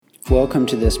Welcome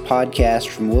to this podcast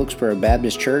from Wilkesboro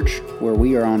Baptist Church, where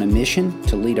we are on a mission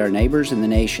to lead our neighbors and the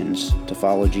nations to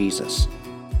follow Jesus.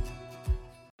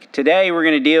 Today we're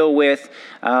going to deal with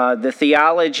the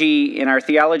theology in our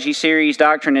theology series,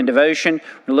 Doctrine and Devotion.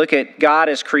 We look at God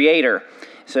as Creator.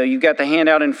 So you've got the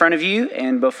handout in front of you,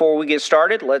 and before we get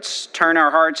started, let's turn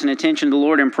our hearts and attention to the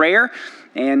Lord in prayer,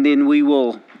 and then we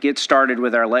will get started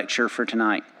with our lecture for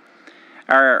tonight.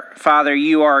 Our Father,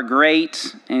 you are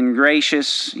great and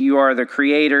gracious. You are the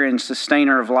creator and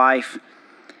sustainer of life.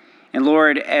 And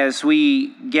Lord, as we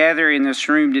gather in this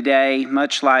room today,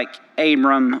 much like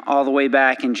Abram all the way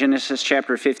back in Genesis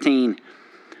chapter 15,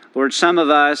 Lord, some of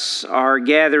us are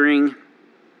gathering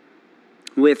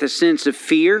with a sense of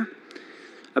fear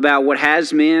about what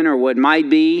has been or what might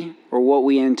be or what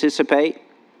we anticipate.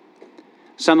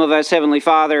 Some of us, Heavenly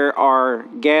Father, are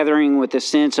gathering with a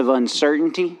sense of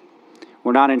uncertainty.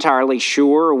 We're not entirely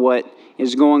sure what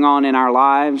is going on in our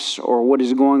lives or what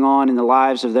is going on in the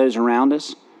lives of those around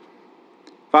us.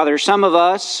 Father, some of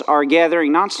us are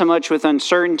gathering not so much with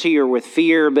uncertainty or with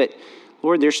fear, but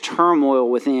Lord, there's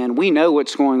turmoil within. We know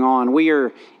what's going on. We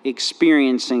are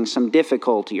experiencing some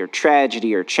difficulty or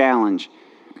tragedy or challenge.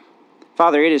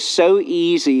 Father, it is so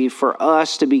easy for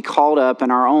us to be caught up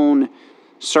in our own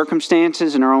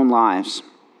circumstances and our own lives.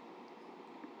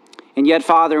 And yet,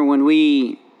 Father, when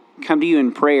we come to you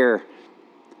in prayer,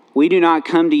 we do not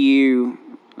come to you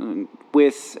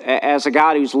as a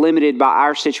God who's limited by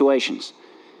our situations.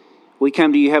 We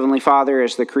come to you, Heavenly Father,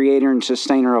 as the creator and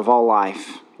sustainer of all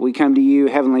life. We come to you,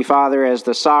 Heavenly Father, as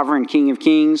the sovereign King of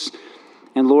kings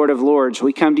and Lord of lords.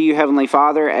 We come to you, Heavenly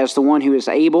Father, as the one who is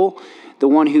able, the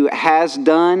one who has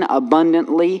done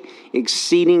abundantly,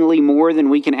 exceedingly more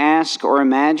than we can ask or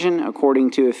imagine,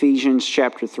 according to Ephesians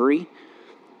chapter 3.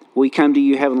 We come to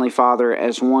you, Heavenly Father,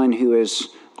 as one who is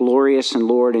glorious and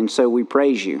Lord, and so we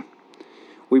praise you.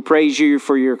 We praise you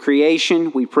for your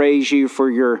creation. We praise you for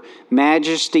your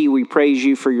majesty. We praise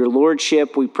you for your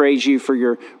lordship. We praise you for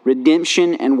your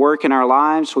redemption and work in our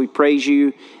lives. We praise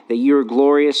you that you are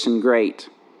glorious and great.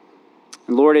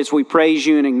 And Lord, as we praise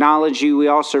you and acknowledge you, we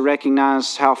also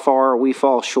recognize how far we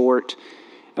fall short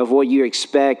of what you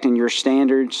expect and your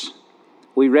standards.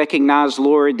 We recognize,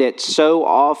 Lord, that so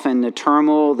often the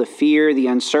turmoil, the fear, the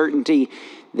uncertainty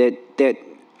that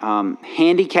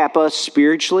handicap us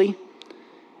spiritually,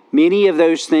 many of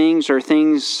those things are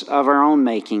things of our own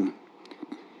making.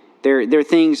 They're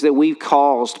things that we've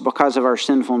caused because of our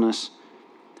sinfulness.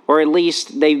 Or at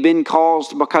least they've been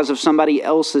caused because of somebody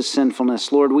else's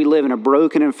sinfulness. Lord, we live in a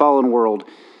broken and fallen world.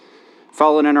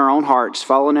 Fallen in our own hearts,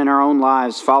 fallen in our own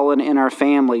lives, fallen in our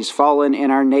families, fallen in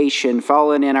our nation,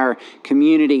 fallen in our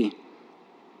community.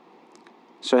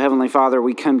 So, Heavenly Father,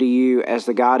 we come to you as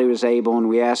the God who is able, and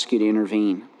we ask you to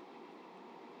intervene.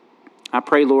 I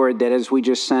pray, Lord, that as we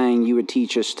just sang, you would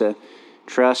teach us to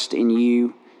trust in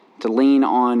you, to lean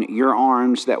on your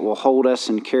arms that will hold us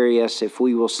and carry us if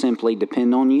we will simply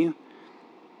depend on you.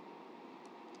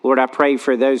 Lord, I pray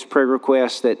for those prayer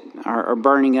requests that are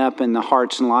burning up in the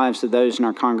hearts and lives of those in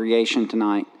our congregation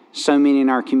tonight. So many in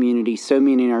our community, so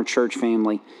many in our church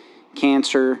family.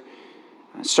 Cancer,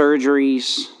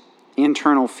 surgeries,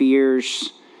 internal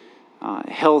fears,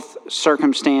 health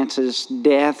circumstances,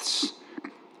 deaths.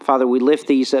 Father, we lift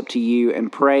these up to you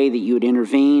and pray that you would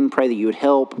intervene, pray that you would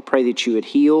help, pray that you would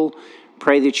heal,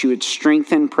 pray that you would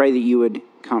strengthen, pray that you would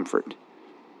comfort.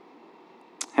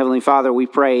 Heavenly Father, we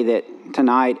pray that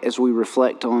tonight, as we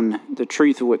reflect on the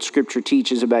truth of what Scripture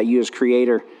teaches about you as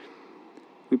Creator,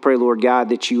 we pray, Lord God,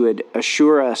 that you would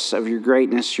assure us of your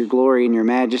greatness, your glory, and your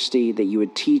majesty, that you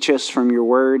would teach us from your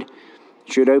word,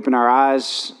 that you would open our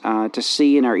eyes to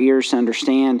see and our ears to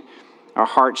understand, our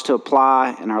hearts to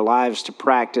apply, and our lives to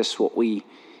practice what we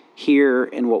hear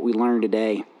and what we learn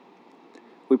today.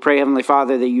 We pray, Heavenly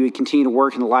Father, that you would continue to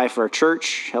work in the life of our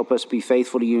church, help us be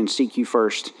faithful to you and seek you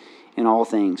first in all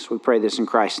things. We pray this in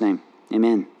Christ's name.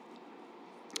 Amen.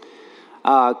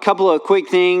 A couple of quick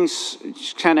things,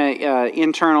 just kind of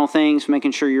internal things,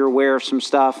 making sure you're aware of some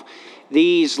stuff.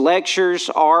 These lectures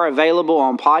are available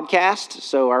on podcast.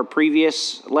 So our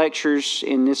previous lectures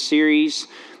in this series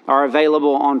are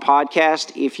available on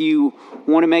podcast. If you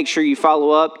want to make sure you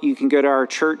follow up, you can go to our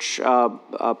church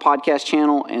podcast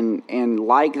channel and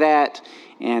like that.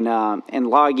 And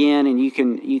log in, and you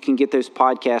can get those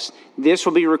podcasts. This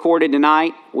will be recorded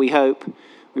tonight. We hope,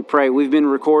 we pray. We've been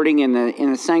recording in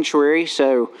the sanctuary,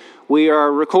 so we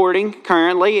are recording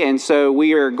currently, and so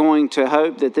we are going to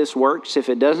hope that this works. If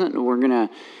it doesn't, we're going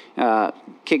to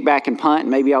kick back and punt, and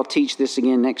maybe I'll teach this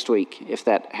again next week if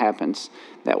that happens.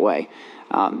 that way.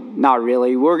 Not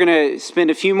really. We're going to spend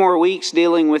a few more weeks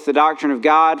dealing with the doctrine of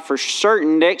God. For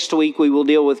certain, next week we will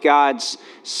deal with God's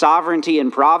sovereignty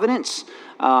and providence,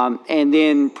 and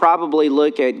then probably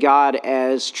look at God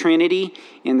as Trinity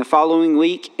in the following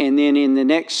week. And then in the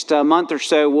next month or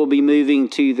so, we'll be moving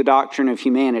to the doctrine of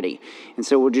humanity. And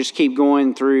so we'll just keep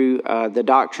going through the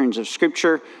doctrines of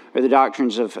Scripture, or the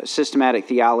doctrines of systematic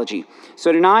theology.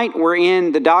 So tonight we're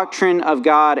in the doctrine of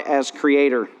God as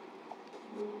Creator.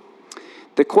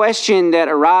 The question that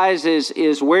arises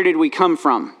is, where did we come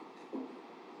from?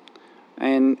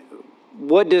 And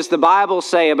what does the Bible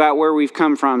say about where we've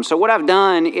come from? So what I've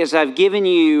done is I've given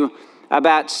you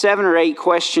about 7 or 8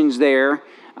 questions there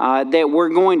that we're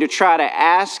going to try to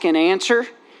ask and answer,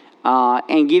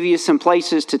 and give you some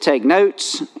places to take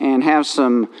notes and have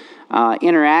some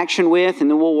interaction with, and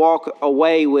then we'll walk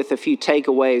away with a few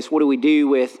takeaways. What do we do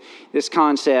with this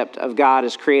concept of God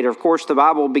as Creator? Of course, the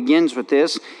Bible begins with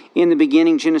this. In the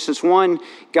beginning, Genesis 1,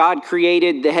 God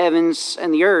created the heavens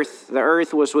and the earth. The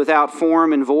earth was without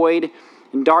form and void,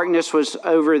 and darkness was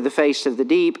over the face of the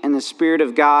deep, and the Spirit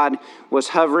of God was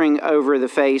hovering over the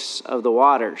face of the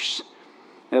waters.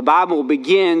 The Bible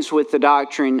begins with the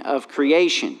doctrine of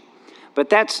creation. But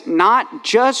that's not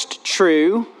just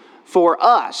true for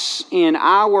us in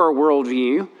our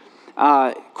worldview.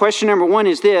 Question number 1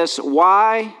 is this: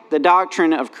 why the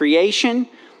doctrine of creation?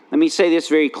 Let me say this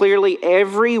very clearly.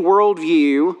 Every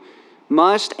worldview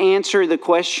must answer the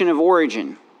question of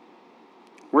origin.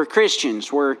 We're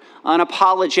Christians. We're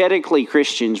unapologetically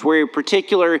Christians. We're a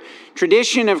particular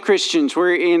tradition of Christians.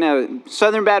 We're in a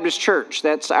Southern Baptist church.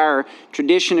 That's our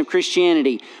tradition of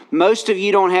Christianity. Most of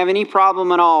you don't have any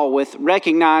problem at all with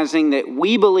recognizing that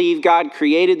we believe God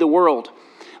created the world.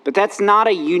 But that's not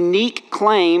a unique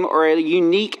claim or a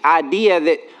unique idea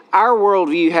that our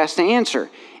worldview has to answer.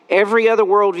 Every other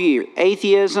worldview,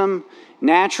 atheism,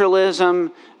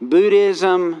 naturalism,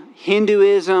 Buddhism,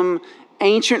 Hinduism,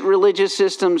 ancient religious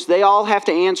systems, they all have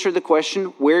to answer the question,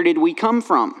 where did we come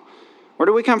from? Where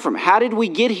did we come from? How did we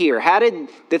get here? How did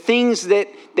the things that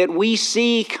we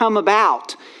see come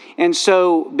about? And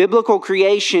so biblical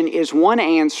creation is one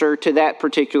answer to that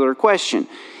particular question.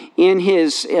 In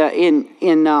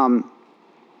the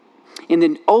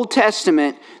Old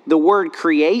Testament, the word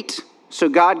create, so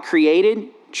God created,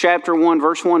 chapter 1,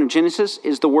 verse 1 of Genesis,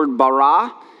 is the word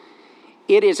bara.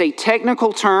 It is a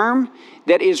technical term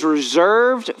that is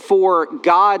reserved for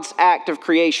God's act of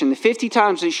creation. The 50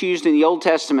 times it's used in the Old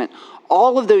Testament,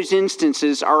 all of those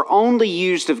instances are only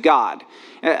used of God.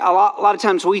 A lot of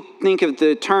times we think of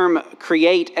the term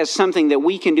create as something that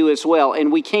we can do as well,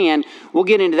 and we can. We'll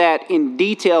get into that in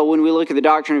detail when we look at the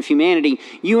doctrine of humanity.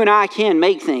 You and I can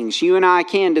make things. You and I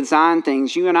can design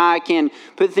things. You and I can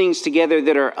put things together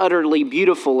that are utterly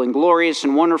beautiful and glorious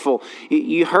and wonderful.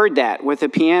 You heard that with a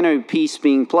piano piece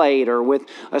being played, or with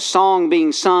a song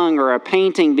being sung, or a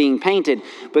painting being painted.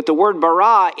 But the word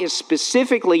bara is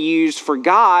specifically used for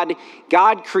God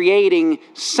creating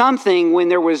something when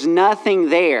there was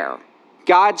nothing there.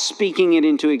 God speaking it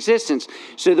into existence.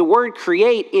 So the word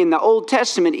create in the Old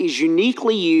Testament is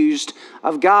uniquely used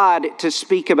of God to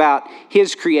speak about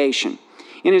His creation.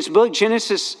 In his book,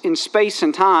 Genesis in Space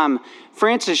and Time,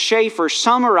 Francis Schaeffer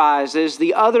summarizes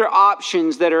the other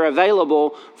options that are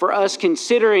available for us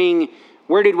considering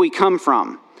where did we come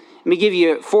from. Let me give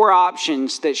you 4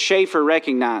 options that Schaeffer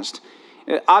recognized.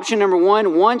 Option number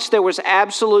 1, once there was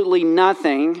absolutely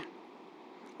nothing,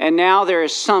 and now there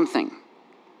is something.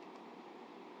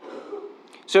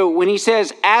 So when he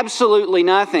says absolutely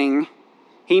nothing,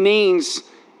 he means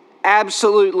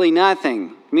absolutely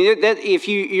nothing. I mean, that if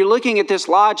you're looking at this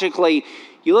logically,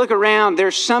 you look around,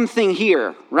 there's something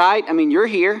here, right? I mean, you're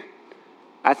here.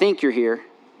 I think you're here.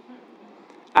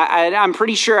 I'm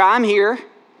pretty sure I'm here.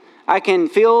 I can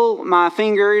feel my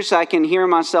fingers. I can hear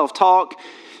myself talk.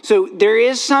 So there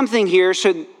is something here.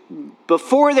 So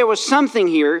before there was something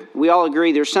here, we all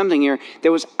agree there's something here,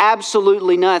 there was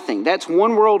absolutely nothing. That's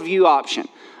one worldview option.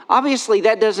 Obviously,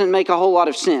 that doesn't make a whole lot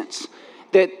of sense.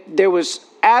 That there was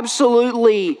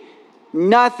absolutely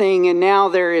nothing and now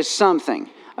there is something.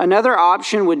 Another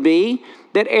option would be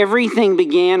that everything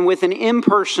began with an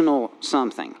impersonal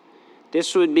something.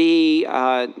 This would be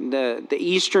the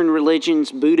Eastern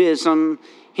religions, Buddhism,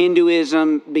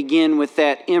 Hinduism, begin with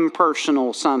that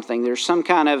impersonal something. There's some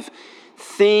kind of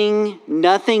thing,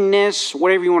 nothingness,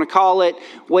 whatever you want to call it,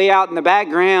 way out in the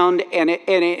background, and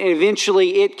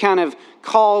eventually it kind of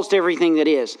caused everything that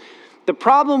is. The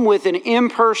problem with an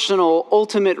impersonal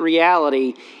ultimate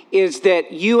reality is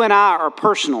that you and I are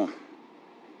personal.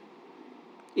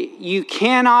 You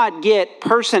cannot get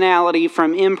personality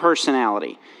from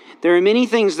impersonality. There are many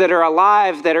things that are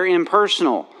alive that are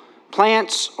impersonal.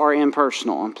 Plants are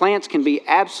impersonal, and plants can be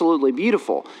absolutely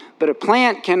beautiful, but a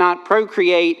plant cannot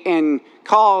procreate and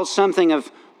cause something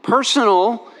of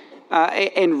personal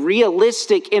and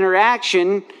realistic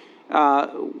interaction.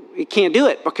 It can't do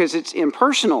it because it's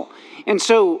impersonal. And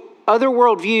so other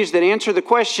worldviews that answer the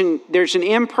question, there's an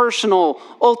impersonal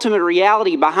ultimate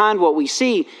reality behind what we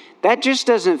see, that just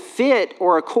doesn't fit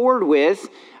or accord with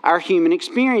our human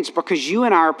experience, because you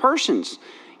and I are persons.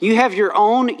 You have your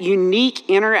own unique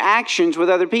interactions with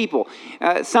other people.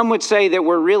 Some would say that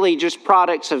we're really just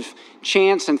products of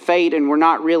chance and fate, and we're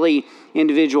not really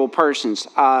individual persons.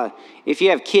 If you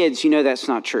have kids, you know that's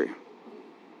not true.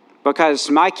 Because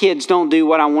my kids don't do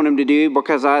what I want them to do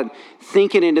because I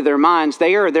think it into their minds.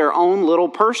 They are their own little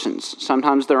persons,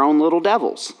 sometimes their own little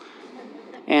devils.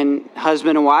 And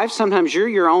husband and wife, sometimes you're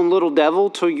your own little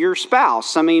devil to your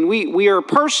spouse. I mean, we are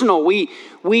personal.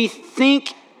 We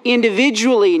think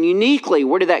individually and uniquely.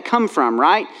 Where did that come from,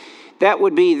 right? That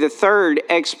would be the third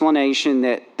explanation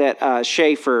that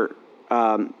Schaeffer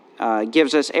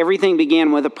gives us. Everything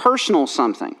began with a personal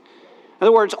something. In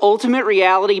other words, ultimate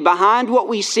reality behind what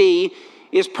we see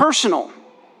is personal.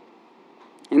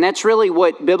 And that's really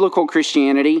what biblical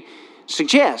Christianity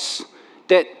suggests.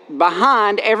 That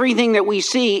behind everything that we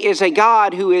see is a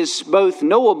God who is both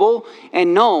knowable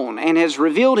and known and has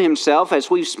revealed himself, as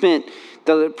we've spent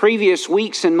the previous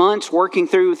weeks and months working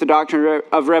through with the doctrine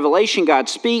of revelation. God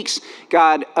speaks.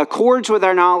 God accords with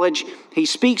our knowledge. He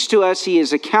speaks to us. He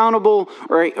is accountable,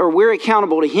 or we're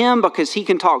accountable to him because he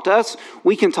can talk to us.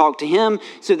 We can talk to him.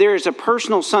 So there is a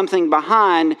personal something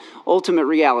behind ultimate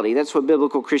reality. That's what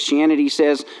biblical Christianity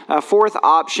says. A fourth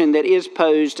option that is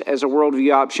posed as a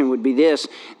worldview option would be this.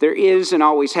 There is and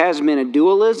always has been a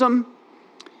dualism.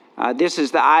 This is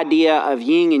the idea of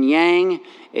yin and yang.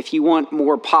 If you want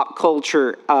more pop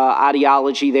culture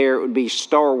ideology there, it would be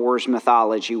Star Wars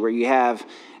mythology, where you have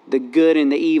the good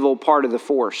and the evil part of the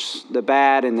force, the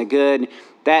bad and the good.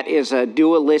 That is a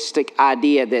dualistic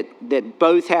idea that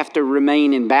both have to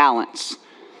remain in balance.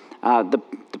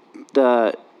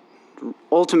 The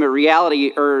ultimate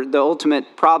reality, or the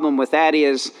ultimate problem with that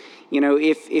is,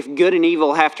 if good and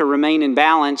evil have to remain in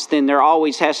balance, then there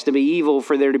always has to be evil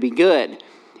for there to be good.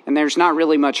 And there's not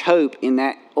really much hope in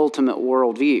that ultimate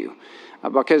worldview,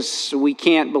 because we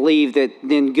can't believe that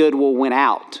then good will win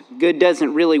out. Good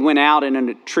doesn't really win out in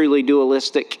a truly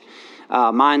dualistic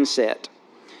mindset.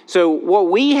 So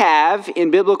what we have in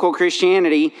biblical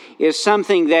Christianity is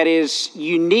something that is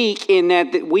unique in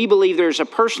that we believe there's a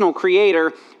personal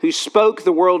creator who spoke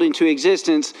the world into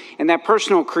existence, and that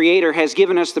personal creator has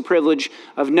given us the privilege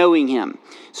of knowing him.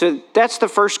 So that's the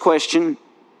first question.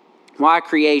 Why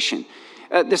creation?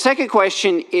 The second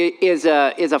question is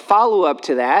a follow-up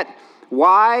to that.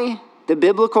 Why the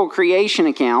biblical creation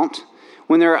account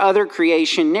when there are other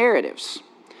creation narratives?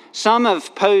 Some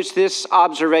have posed this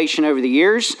observation over the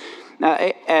years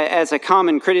as a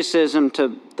common criticism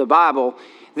to the Bible.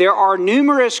 There are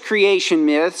numerous creation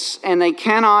myths, and they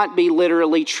cannot be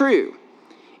literally true.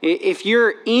 If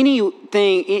you're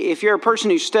a person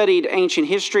who studied ancient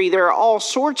history, there are all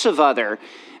sorts of other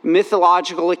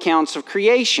mythological accounts of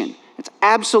creation. It's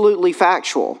absolutely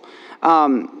factual.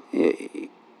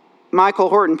 Michael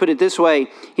Horton put it this way.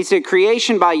 He said,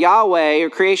 creation by Yahweh, or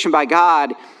creation by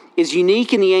God, is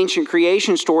unique in the ancient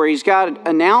creation stories. God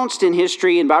announced in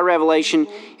history and by revelation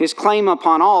his claim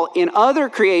upon all. In other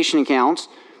creation accounts,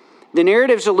 the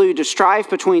narratives allude to strife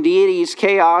between deities,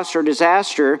 chaos, or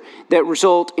disaster that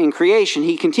result in creation.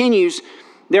 He continues,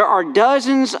 there are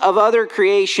dozens of other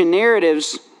creation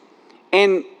narratives.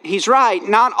 And he's right,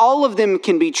 not all of them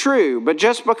can be true, but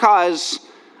just because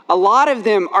a lot of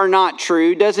them are not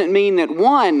true doesn't mean that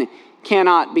one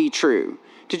cannot be true.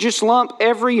 To just lump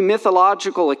every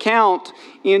mythological account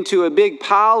into a big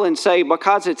pile and say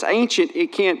because it's ancient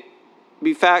it can't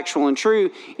be factual and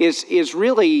true is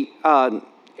really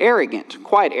arrogant,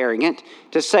 quite arrogant,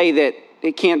 to say that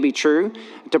it can't be true.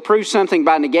 To prove something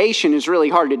by negation is really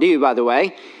hard to do, by the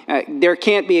way. There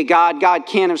can't be a God. God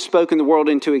can't have spoken the world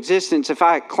into existence. If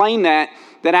I claim that,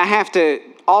 then I have to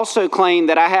also claim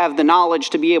that I have the knowledge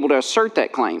to be able to assert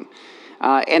that claim.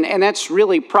 And that's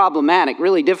really problematic,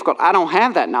 really difficult. I don't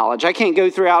have that knowledge. I can't go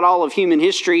throughout all of human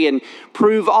history and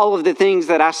prove all of the things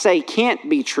that I say can't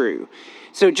be true.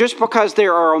 So just because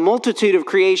there are a multitude of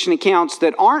creation accounts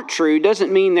that aren't true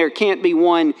doesn't mean there can't be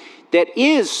one that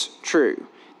is true.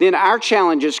 Then our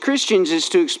challenge as Christians is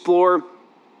to explore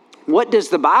What does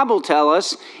the Bible tell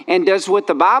us? And does what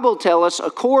the Bible tell us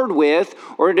accord with,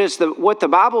 or does what the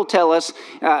Bible tell us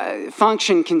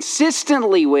function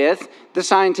consistently with the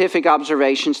scientific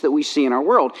observations that we see in our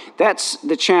world? That's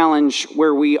the challenge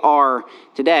where we are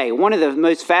today. One of the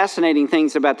most fascinating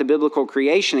things about the biblical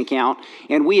creation account,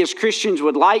 and we as Christians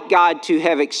would like God to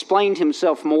have explained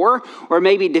himself more or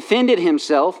maybe defended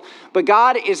himself, but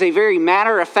God is a very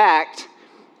matter-of-fact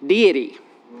deity.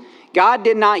 God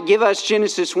did not give us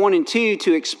Genesis 1 and 2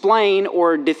 to explain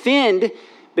or defend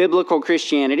biblical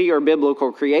Christianity or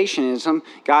biblical creationism.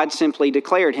 God simply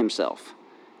declared himself.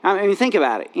 I mean, think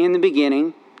about it. In the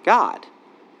beginning, God.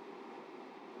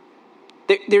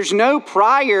 There's no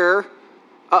prior,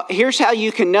 here's how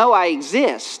you can know I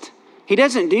exist. He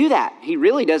doesn't do that. He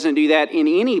really doesn't do that in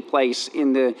any place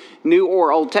in the New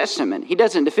or Old Testament. He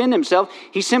doesn't defend himself.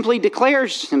 He simply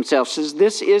declares himself, says,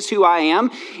 this is who I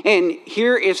am, and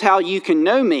here is how you can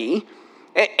know me.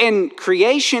 And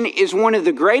creation is one of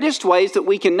the greatest ways that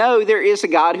we can know there is a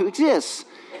God who exists.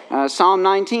 Psalm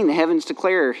 19, the heavens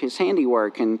declare his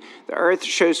handiwork, and the earth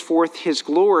shows forth his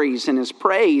glories and his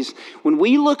praise. When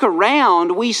we look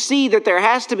around, we see that there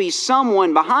has to be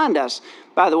someone behind us.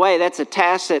 By the way, that's a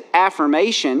tacit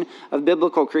affirmation of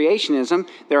biblical creationism.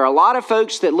 There are a lot of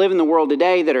folks that live in the world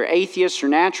today that are atheists or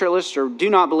naturalists or do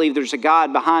not believe there's a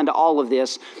God behind all of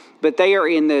this, but they are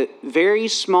in the very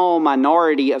small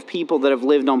minority of people that have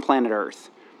lived on planet Earth.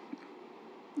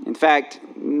 In fact,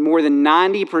 more than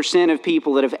 90% of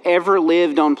people that have ever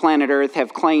lived on planet Earth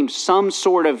have claimed some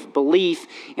sort of belief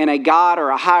in a God or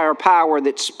a higher power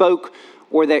that spoke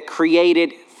or that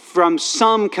created from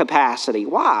some capacity.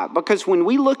 Why? Because when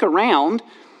we look around,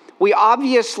 we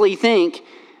obviously think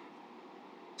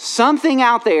something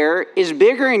out there is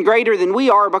bigger and greater than we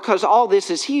are because all this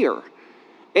is here.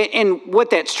 And what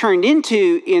that's turned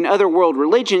into in other world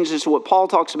religions is what Paul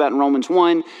talks about in Romans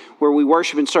 1, where we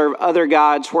worship and serve other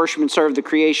gods, worship and serve the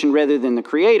creation rather than the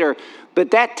Creator.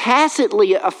 But that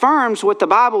tacitly affirms what the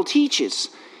Bible teaches,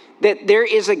 that there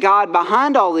is a God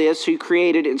behind all this who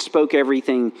created and spoke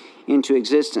everything into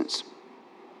existence.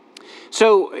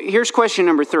 So here's question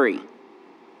number 3.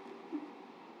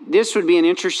 This would be an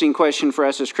interesting question for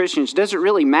us as Christians. Does it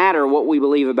really matter what we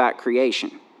believe about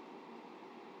creation?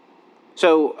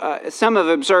 So some have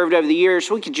observed over the years,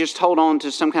 we could just hold on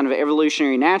to some kind of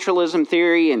evolutionary naturalism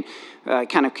theory and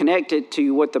kind of connect it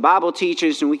to what the Bible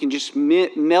teaches, and we can just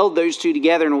meld those two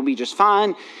together and we'll be just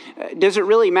fine. Does it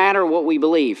really matter what we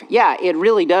believe? Yeah, it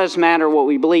really does matter what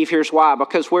we believe. Here's why.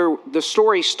 Because where the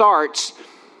story starts,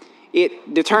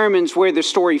 it determines where the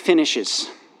story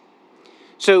finishes.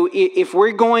 So if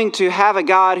we're going to have a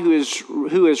God who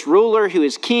is ruler, who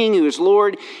is king, who is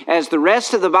Lord, as the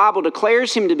rest of the Bible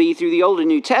declares him to be through the Old and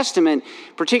New Testament,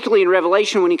 particularly in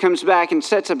Revelation when he comes back and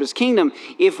sets up his kingdom,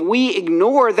 if we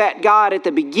ignore that God at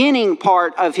the beginning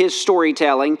part of his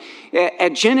storytelling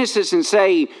at Genesis and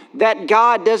say that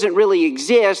God doesn't really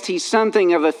exist, he's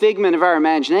something of a figment of our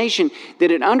imagination, that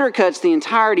it undercuts the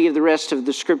entirety of the rest of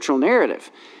the scriptural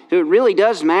narrative. So it really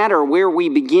does matter where we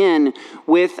begin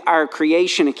with our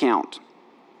creation account.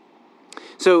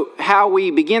 So how we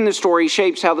begin the story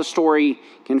shapes how the story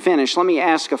can finish. Let me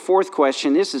ask a fourth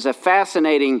question. This is a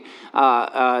fascinating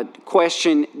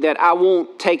question that I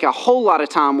won't take a whole lot of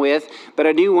time with, but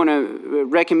I do want to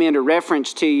recommend a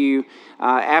reference to you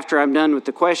after I'm done with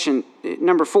the question.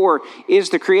 Number 4, is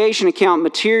the creation account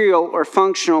material or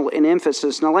functional in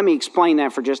emphasis? Now let me explain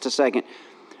that for just a second.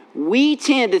 We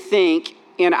tend to think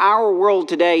in our world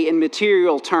today in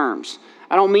material terms.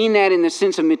 I don't mean that in the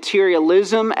sense of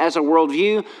materialism as a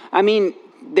worldview. I mean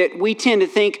that we tend to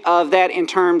think of that in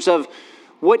terms of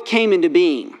what came into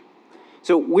being.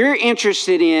 So we're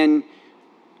interested in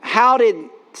how did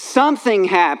something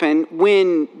happen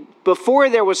when before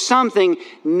there was something,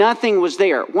 nothing was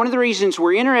there. One of the reasons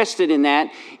we're interested in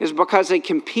that is because a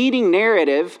competing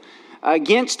narrative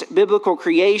against biblical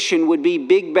creation would be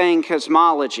Big Bang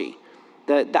cosmology.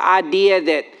 The idea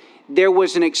that there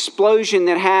was an explosion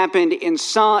that happened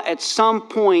at some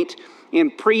point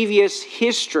in previous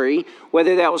history,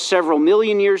 whether that was several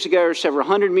million years ago or several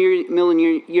hundred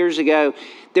million years ago,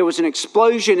 there was an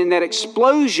explosion, and that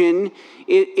explosion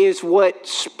is what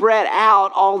spread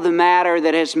out all the matter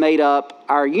that has made up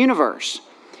our universe.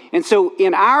 And so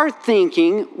in our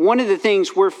thinking, one of the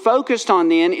things we're focused on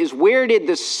then is where did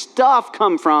the stuff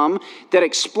come from that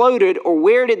exploded, or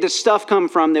where did the stuff come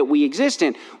from that we exist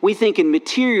in? We think in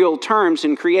material terms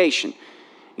in creation.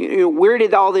 Where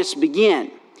did all this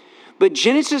begin? But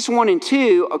Genesis 1 and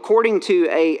 2, according to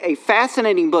a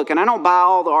fascinating book, and I don't buy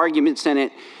all the arguments in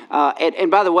it,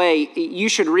 and by the way, you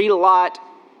should read a lot.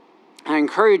 I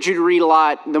encourage you to read a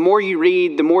lot. The more you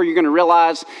read, the more you're going to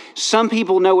realize some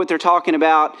people know what they're talking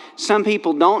about. Some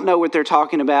people don't know what they're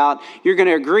talking about. You're going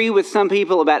to agree with some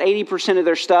people about 80% of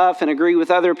their stuff and agree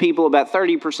with other people about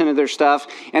 30% of their stuff.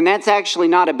 And that's actually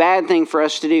not a bad thing for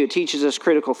us to do. It teaches us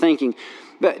critical thinking.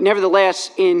 But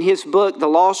nevertheless, in his book, The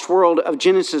Lost World of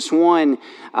Genesis 1,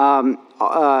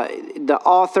 the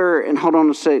author, and hold on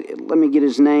a second, let me get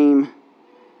his name.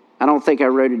 I don't think I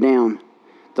wrote it down.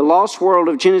 The Lost World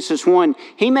of Genesis 1,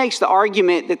 he makes the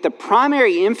argument that the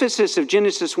primary emphasis of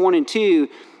Genesis 1 and 2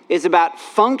 is about the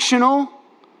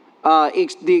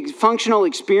functional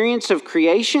experience of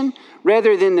creation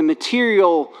rather than the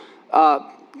material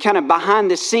kind of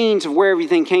behind the scenes of where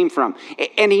everything came from.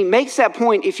 And he makes that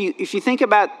point, if you think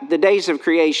about the days of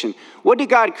creation, what did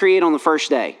God create on the first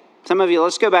day? Some of you,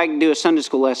 let's go back and do a Sunday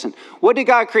school lesson. What did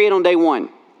God create on day one?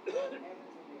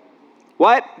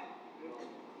 What?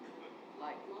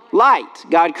 Light.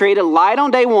 God created light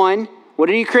on day one. What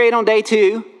did he create on day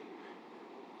two?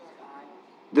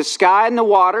 The sky and the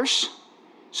waters.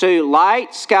 So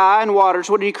light, sky, and waters.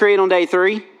 What did he create on day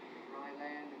three?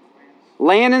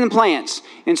 Land and the plants.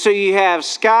 And so you have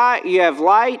sky, you have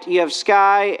light, you have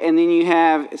sky, and then you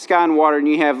have sky and water, and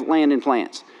you have land and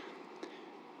plants.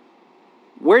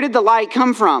 Where did the light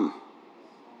come from?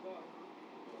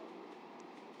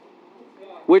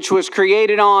 Which was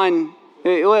created on...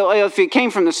 Well, if it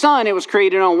came from the sun, it was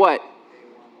created on what?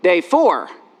 Day 4.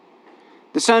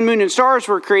 The sun, moon, and stars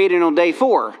were created on day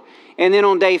 4. And then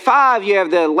on day 5, you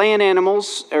have the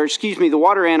the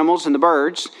water animals and the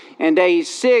birds. And day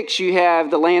 6, you have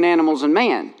the land animals and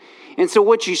man. And so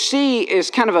what you see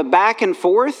is kind of a back and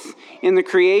forth in the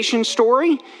creation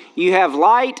story. You have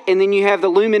light, and then you have the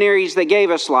luminaries that gave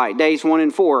us light, days 1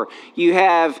 and 4. You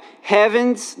have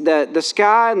heavens, the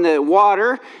sky and the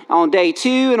water on day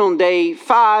 2, and on day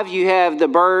 5 you have the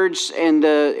birds and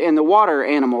the water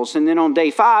animals. And then on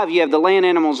day 5 you have the land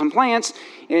animals and plants,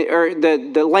 or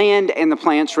the land and the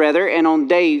plants rather. And on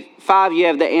day 5 you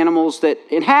have the animals that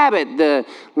inhabit the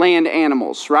land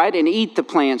animals, right? And eat the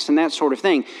plants and that sort of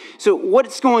thing. So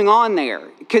what's going on there?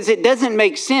 Because it doesn't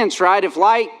make sense, right?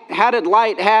 How did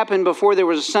light happen before there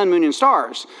was a sun, moon, and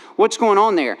stars? What's going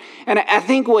on there? And I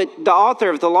think what the author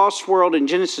of The Lost World in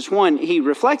Genesis 1, he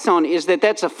reflects on is that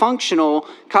that's a functional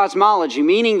cosmology,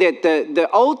 meaning that the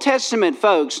Old Testament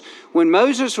folks, when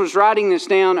Moses was writing this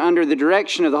down under the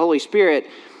direction of the Holy Spirit,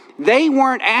 they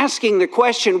weren't asking the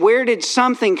question, where did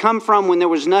something come from when there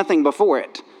was nothing before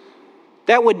it?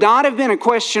 That would not have been a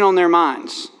question on their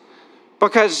minds.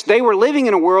 Because they were living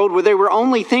in a world where they were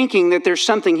only thinking that there's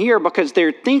something here because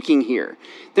they're thinking here.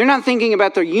 They're not thinking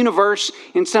about the universe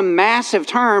in some massive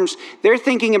terms. They're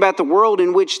thinking about the world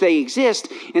in which they exist.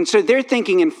 And so they're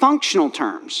thinking in functional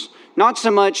terms, not so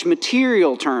much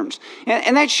material terms.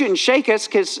 And that shouldn't shake us,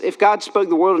 because if God spoke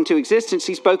the world into existence,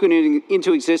 He spoke it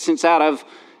into existence out of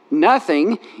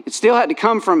nothing. It still had to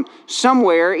come from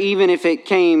somewhere, even if it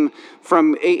came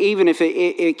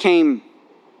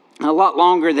a lot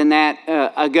longer than that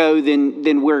ago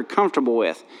than we're comfortable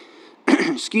with.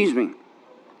 Excuse me.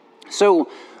 So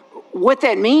what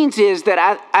that means is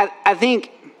that I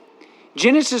think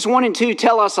Genesis 1 and 2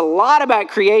 tell us a lot about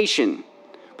creation,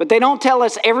 but they don't tell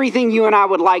us everything you and I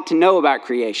would like to know about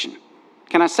creation.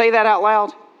 Can I say that out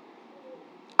loud?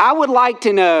 I would like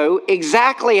to know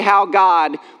exactly how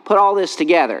God put all this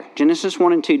together. Genesis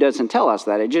 1 and 2 doesn't tell us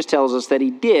that. It just tells us that He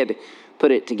did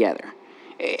put it together.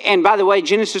 And by the way,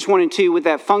 Genesis 1 and 2, with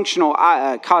that functional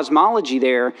cosmology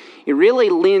there, it really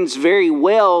lends very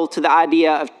well to the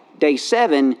idea of day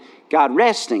 7, God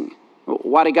resting.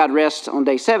 Why did God rest on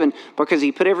day 7? Because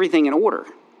He put everything in order.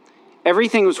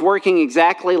 Everything was working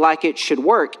exactly like it should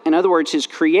work. In other words, His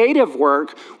creative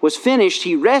work was finished.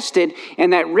 He rested,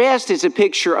 and that rest is a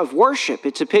picture of worship.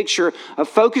 It's a picture of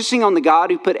focusing on the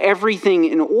God who put everything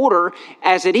in order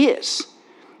as it is.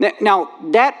 Now,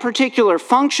 that particular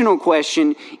functional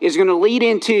question is going to lead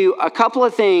into a couple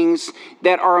of things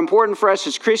that are important for us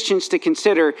as Christians to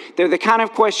consider. They're the kind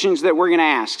of questions that we're going to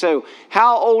ask. So,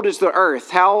 how old is the earth?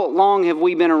 How long have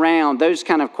we been around? Those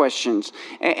kind of questions.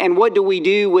 And what do we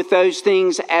do with those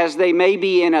things as they may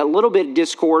be in a little bit of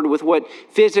discord with what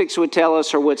physics would tell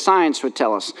us or what science would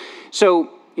tell us?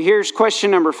 So, here's question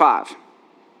number 5.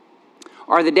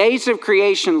 Are the days of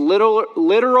creation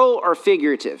literal or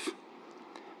figurative?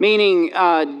 Meaning,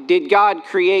 did God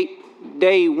create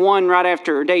day 1 right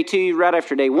after, or day 2 right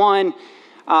after day 1?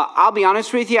 I'll be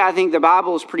honest with you, I think the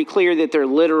Bible is pretty clear that they're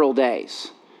literal days.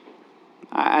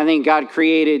 I think God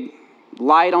created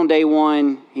light on day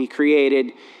 1. He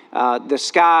created the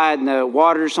sky and the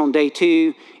waters on day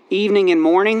 2. Evening and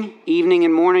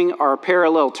morning are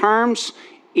parallel terms.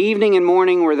 Evening and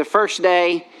morning were the first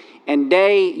day, and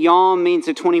day, yom, means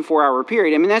a 24-hour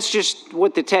period. I mean, that's just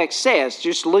what the text says.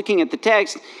 Just looking at the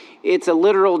text, it's a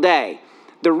literal day.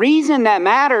 The reason that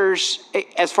matters,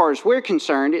 as far as we're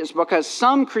concerned, is because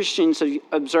some Christians have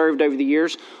observed over the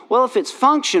years, well, if it's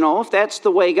functional, if that's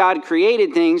the way God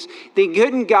created things, then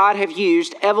couldn't God have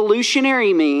used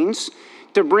evolutionary means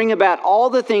to bring about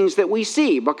all the things that we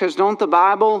see? Because don't the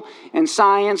Bible and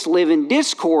science live in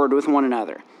discord with one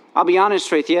another? I'll be honest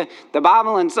with you, the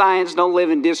Bible and science don't live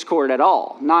in discord at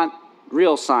all, not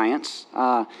real science.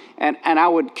 And I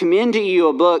would commend to you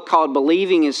a book called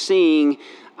Believing is Seeing.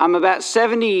 I'm about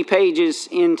 70 pages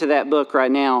into that book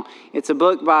right now. It's a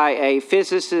book by a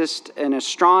physicist and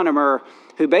astronomer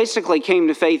who basically came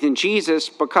to faith in Jesus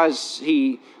because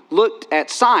he looked at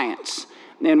science.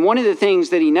 And one of the things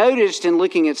that he noticed in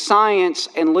looking at science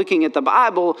and looking at the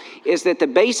Bible is that the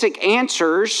basic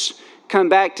answers come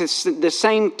back to the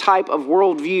same type of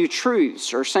worldview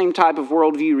truths or same type of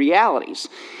worldview realities.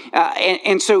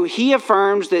 And so he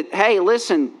affirms that, hey,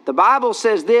 listen, the Bible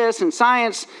says this and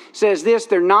science says this.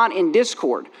 They're not in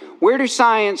discord. Where do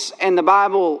science and the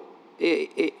Bible,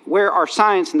 where are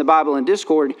science and the Bible in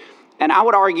discord? And I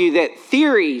would argue that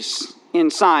theories in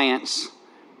science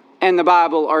and the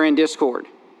Bible are in discord.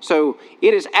 So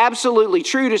it is absolutely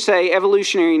true to say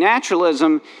evolutionary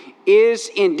naturalism is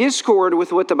in discord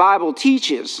with what the Bible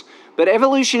teaches. But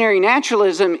evolutionary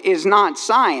naturalism is not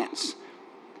science.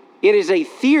 It is a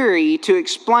theory to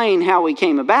explain how we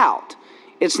came about.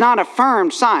 It's not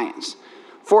affirmed science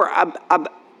for a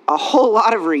whole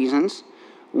lot of reasons.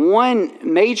 One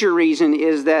major reason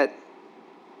is that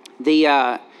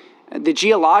the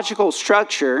geological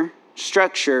structures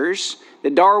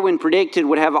that Darwin predicted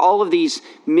would have all of these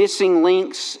missing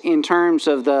links in terms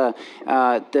of the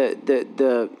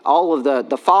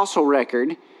fossil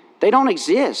record. They don't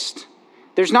exist.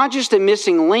 There's not just a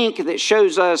missing link that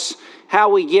shows us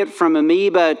how we get from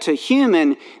amoeba to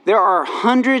human. There are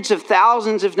hundreds of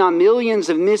thousands, if not millions,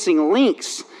 of missing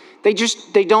links. They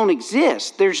don't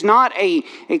exist. There's not a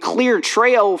clear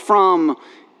trail from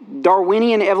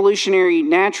Darwinian evolutionary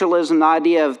naturalism, the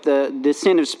idea of the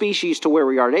descent of species, to where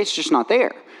we are today. It's just not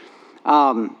there.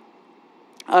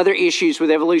 Other issues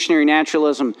with evolutionary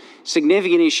naturalism,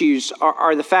 significant issues,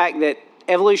 are the fact that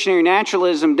evolutionary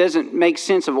naturalism doesn't make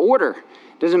sense of order,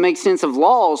 doesn't make sense of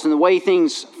laws and the way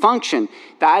things function.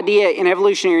 The idea in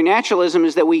evolutionary naturalism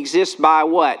is that we exist by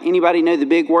what? Anybody know the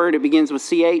big word? It begins with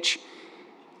CH?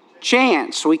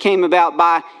 Chance. We came about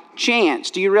by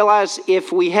chance. Do you realize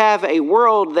if we have a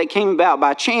world that came about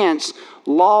by chance,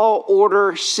 law,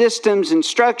 order, systems, and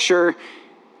structure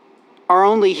are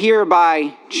only here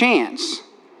by chance?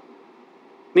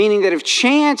 Meaning that if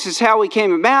chance is how we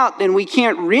came about, then we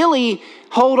can't really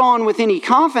hold on with any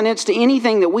confidence to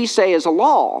anything that we say is a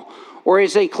law or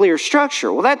is a clear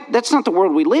structure. Well, that's not the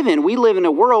world we live in. We live in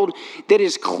a world that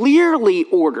is clearly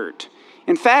ordered.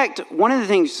 In fact, one of the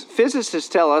things physicists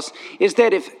tell us is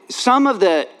that if some of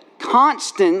the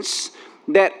constants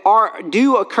that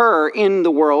do occur in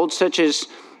the world, such as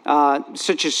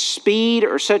speed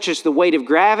or such as the weight of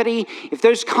gravity, if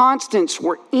those constants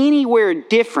were anywhere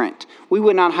different, we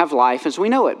would not have life as we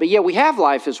know it. But yet we have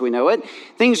life as we know it.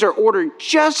 Things are ordered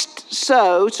just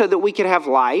so that we could have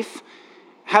life.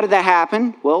 How did that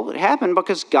happen? Well, it happened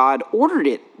because God ordered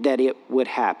it that it would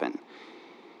happen.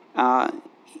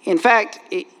 In fact,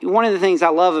 one of the things I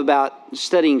love about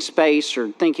studying space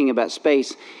or thinking about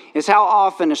space is how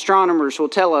often astronomers will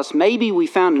tell us maybe we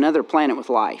found another planet with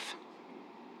life.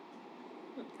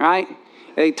 Right?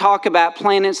 They talk about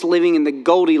planets living in the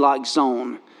Goldilocks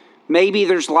zone. Maybe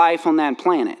there's life on that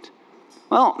planet.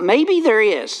 Well, maybe there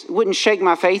is. It wouldn't shake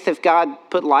my faith if God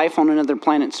put life on another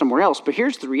planet somewhere else. But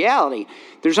here's the reality.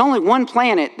 There's only one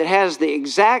planet that has the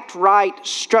exact right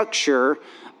structure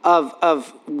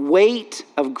of weight,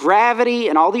 of gravity,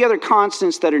 and all the other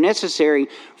constants that are necessary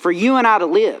for you and I to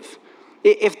live.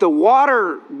 If the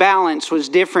water balance was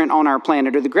different on our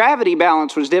planet or the gravity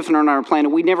balance was different on our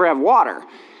planet, we'd never have water.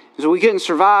 So we couldn't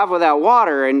survive without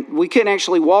water, and we couldn't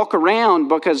actually walk around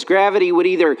because gravity would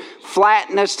either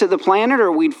flatten us to the planet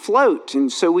or we'd float.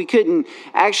 And so we couldn't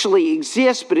actually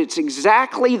exist, but it's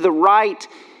exactly the right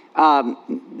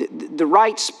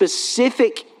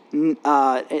specific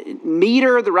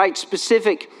meter, the right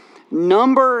specific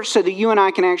number so that you and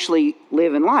I can actually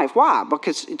live in life. Why?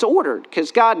 Because it's ordered,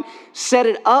 because God set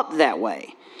it up that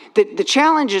way. The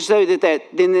challenges, though,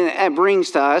 that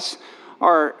brings to us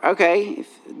are, okay, if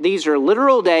these are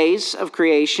literal days of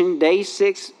creation, day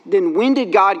 6, then when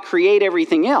did God create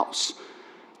everything else?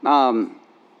 The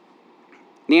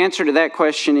answer to that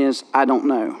question is, I don't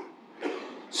know.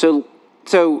 So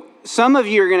some of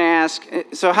you are going to ask,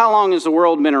 so how long has the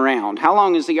world been around? How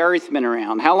long has the earth been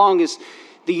around? How long has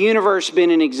the universe been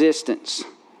in existence?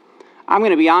 I'm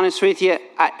going to be honest with you.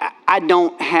 I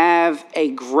don't have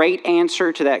a great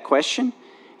answer to that question.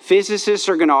 Physicists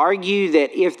are going to argue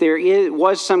that if there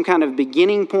was some kind of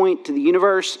beginning point to the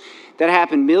universe that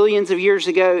happened millions of years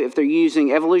ago, if they're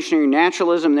using evolutionary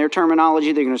naturalism, their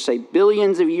terminology, they're going to say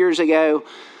billions of years ago.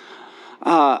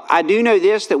 I do know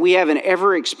this, that we have an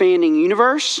ever-expanding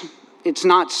universe. It's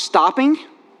not stopping.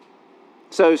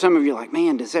 So some of you are like,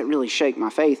 man, does that really shake my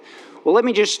faith? Well, let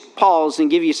me just pause and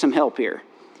give you some help here.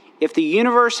 If the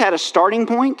universe had a starting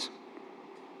point,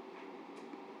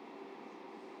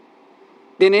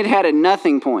 then it had a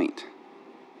nothing point.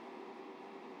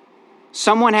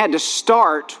 Someone had to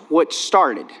start what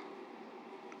started.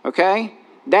 Okay?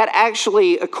 That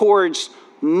actually accords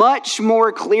much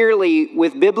more clearly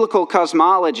with biblical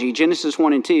cosmology, Genesis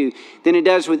 1 and 2, than it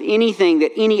does with anything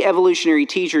that any evolutionary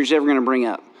teacher is ever going to bring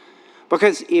up.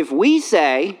 Because if we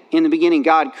say, in the beginning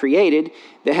God created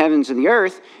the heavens and the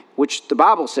earth, which the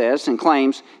Bible says and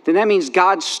claims, then that means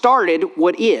God started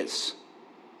what is.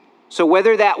 So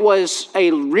whether that was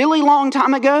a really long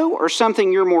time ago or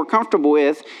something you're more comfortable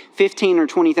with 15 or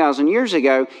 20,000 years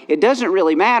ago, it doesn't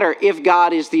really matter if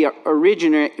God is the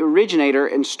originator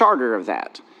and starter of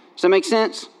that. Does that make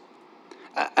sense?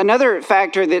 Another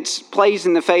factor that plays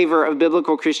in the favor of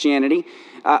biblical Christianity,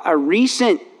 a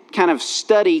recent kind of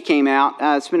study came out,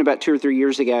 it's been about 2 or 3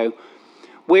 years ago,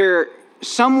 where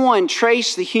someone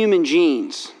traced the human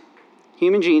genes,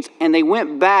 and they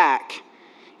went back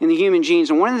in the human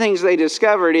genes. And one of the things they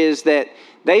discovered is that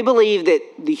they believe that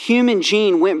the human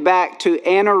gene went back to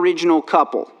an original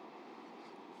couple.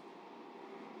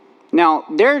 Now,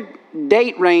 their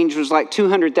date range was like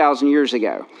 200,000 years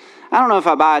ago. I don't know if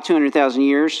I buy 200,000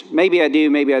 years. Maybe I do,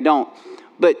 maybe I don't.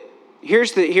 But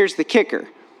here's the kicker.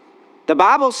 The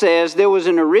Bible says there was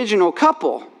an original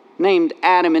couple named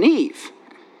Adam and Eve.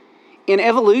 In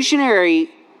evolutionary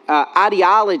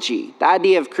ideology, the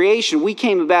idea of creation, we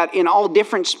came about in all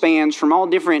different spans from all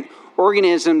different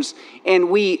organisms, and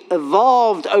we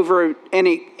evolved over an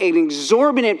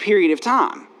exorbitant period of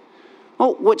time.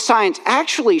 Well, what science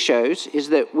actually shows is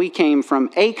that we came from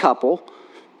a couple,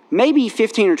 maybe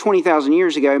 15 or 20,000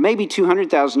 years ago, maybe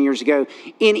 200,000 years ago.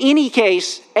 In any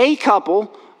case, a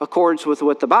couple accords with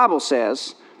what the Bible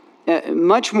says,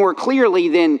 much more clearly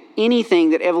than anything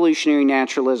that evolutionary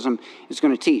naturalism is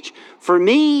going to teach. For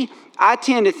me, I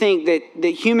tend to think that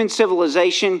human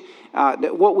civilization,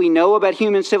 that what we know about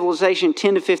human civilization,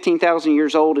 10 to 15,000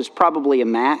 years old, is probably a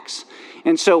max.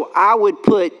 And so I would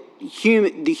put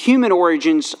the human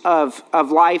origins of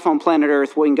life on planet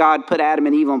Earth, when God put Adam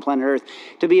and Eve on planet Earth,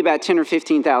 to be about 10 or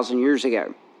 15,000 years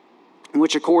ago,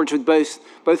 which accords with both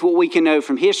what we can know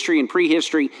from history and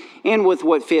prehistory and with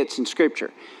what fits in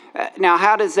Scripture. Now,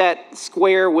 how does that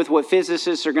square with what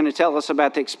physicists are going to tell us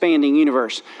about the expanding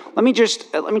universe? Let me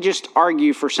just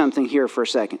argue for something here for a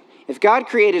second. If God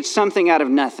created something out of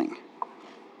nothing,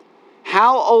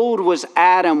 how old was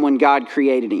Adam when God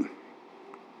created him?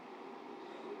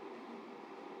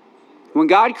 When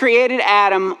God created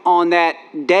Adam on that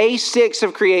day 6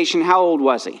 of creation, how old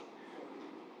was he?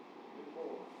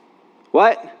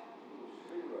 What?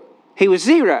 He was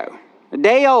 0, a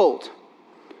day old.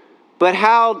 But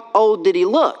how old did he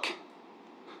look?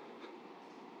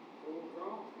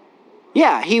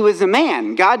 Yeah, he was a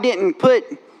man. God didn't put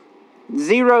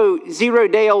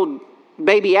 0-day-old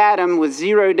baby Adam with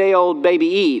 0-day-old baby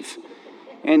Eve,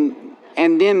 and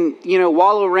then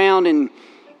wallow around in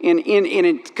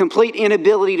a complete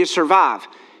inability to survive.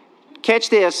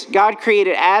 Catch this: God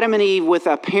created Adam and Eve with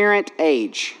a parent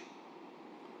age.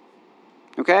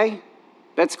 Okay,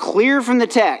 that's clear from the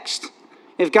text.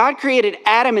 If God created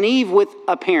Adam and Eve with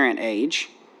a parent age,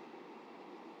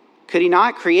 could he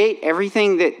not create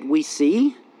everything that we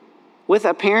see with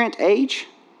a parent age?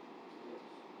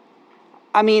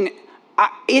 I mean,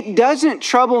 it doesn't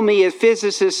trouble me if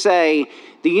physicists say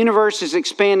the universe is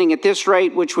expanding at this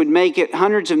rate, which would make it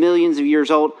hundreds of millions of years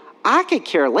old. I could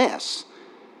care less.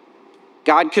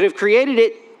 God could have created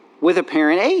it with a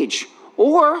parent age,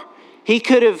 or he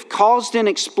could have caused an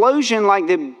explosion like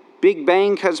the Big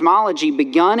Bang cosmology,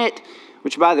 begun it,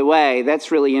 which, by the way,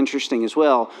 that's really interesting as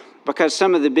well, because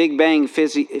some of the Big Bang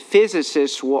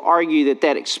physicists will argue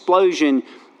that explosion,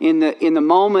 in the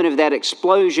moment of that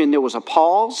explosion, there was a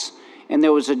pause, and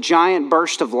there was a giant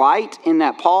burst of light in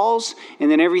that pause, and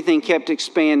then everything kept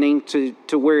expanding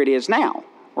to where it is now,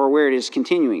 or where it is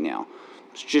continuing now.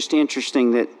 It's just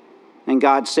interesting that, and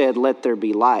God said, "Let there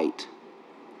be light."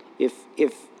 If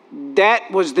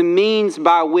that was the means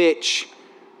by which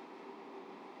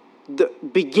the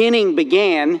beginning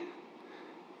began,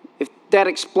 that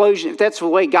explosion, if that's the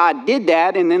way God did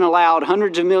that and then allowed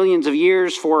hundreds of millions of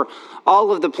years for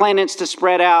all of the planets to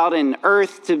spread out and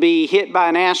Earth to be hit by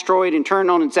an asteroid and turn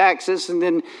on its axis, and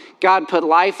then God put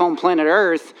life on planet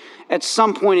Earth, at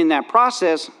some point in that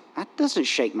process, that doesn't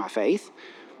shake my faith.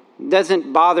 It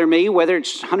doesn't bother me whether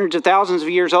it's hundreds of thousands of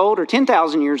years old or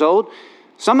 10,000 years old.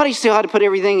 Somebody still had to put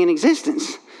everything in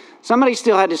existence. Somebody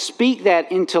still had to speak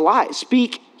that into life,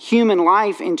 speak human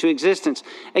life into existence.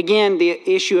 Again, the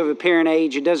issue of apparent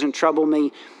age, it doesn't trouble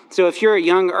me. So if you're a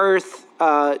young Earth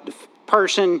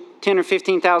person, 10 or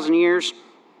 15,000 years,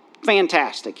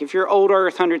 fantastic. If you're old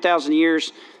Earth, 100,000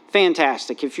 years,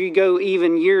 fantastic. If you go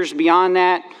even years beyond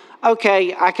that,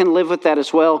 okay, I can live with that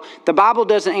as well. The Bible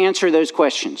doesn't answer those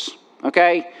questions,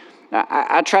 okay?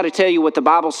 I try to tell you what the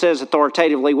Bible says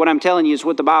authoritatively. What I'm telling you is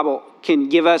what the Bible can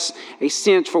give us a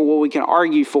sense for what we can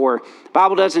argue for. The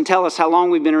Bible doesn't tell us how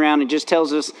long we've been around. It just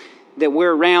tells us that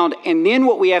we're around. And then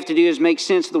what we have to do is make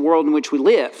sense of the world in which we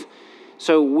live.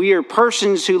 So we are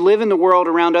persons who live in the world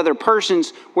around other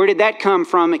persons. Where did that come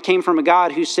from? It came from a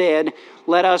God who said,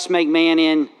 let us make man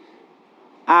in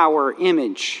our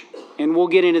image. And we'll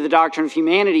get into the doctrine of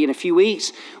humanity in a few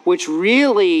weeks, which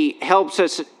really helps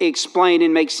us explain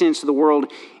and make sense of the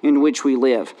world in which we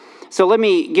live. So let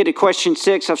me get to question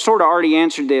 6. I've sort of already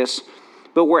answered this,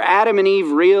 but were Adam and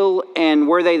Eve real, and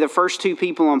were they the first two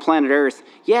people on planet Earth?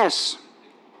 Yes.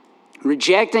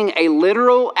 Rejecting a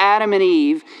literal Adam and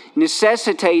Eve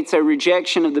necessitates a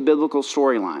rejection of the biblical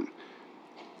storyline.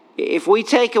 If we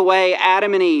take away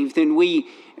Adam and Eve, then we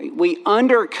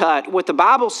undercut what the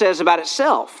Bible says about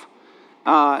itself.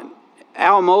 Al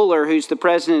Mohler, who's the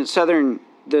president of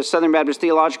the Southern Baptist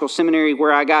Theological Seminary,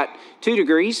 where I got 2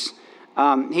 degrees,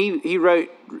 he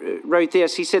wrote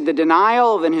this. He said, the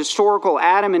denial of an historical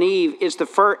Adam and Eve is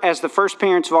as the first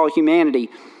parents of all humanity.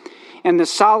 And the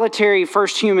solitary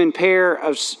first human pair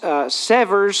of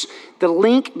severs the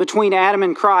link between Adam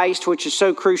and Christ, which is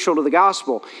so crucial to the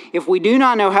gospel. If we do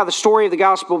not know how the story of the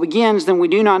gospel begins, then we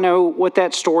do not know what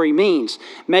that story means.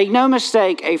 Make no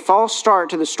mistake, a false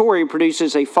start to the story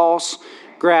produces a false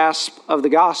grasp of the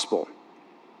gospel.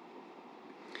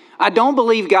 I don't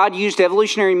believe God used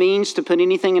evolutionary means to put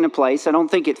anything into place. I don't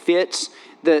think it fits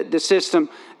the system.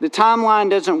 The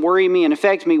timeline doesn't worry me and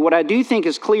affect me. What I do think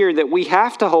is clear that we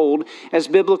have to hold as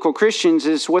biblical Christians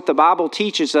is what the Bible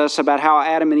teaches us about how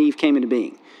Adam and Eve came into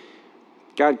being.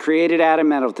 God created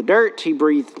Adam out of the dirt. He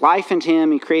breathed life into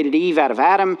him. He created Eve out of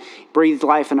Adam, breathed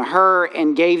life into her,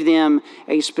 and gave them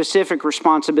a specific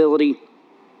responsibility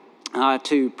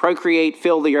to procreate,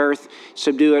 fill the earth,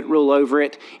 subdue it, rule over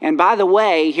it. And by the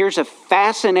way, here's a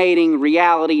fascinating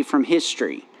reality from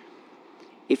history.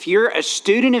 If you're a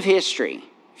student of history,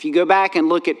 if you go back and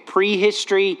look at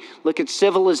prehistory, look at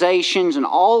civilizations and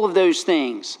all of those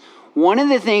things, one of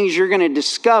the things you're going to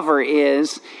discover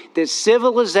is that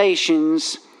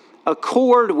civilizations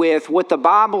accord with what the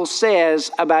Bible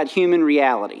says about human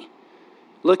reality.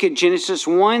 Look at Genesis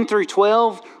 1 through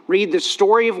 12. Read the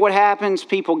story of what happens.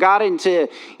 People got into,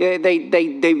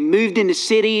 they moved into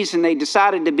cities and they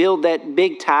decided to build that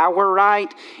big tower,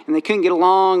 right? And they couldn't get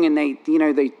along, and they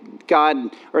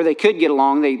could get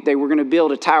along. They were going to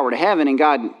build a tower to heaven, and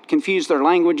God confused their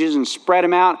languages and spread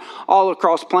them out all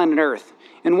across planet Earth.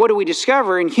 And what do we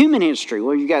discover in human history?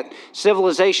 Well, you've got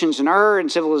civilizations in Ur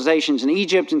and civilizations in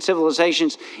Egypt and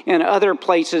civilizations in other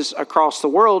places across the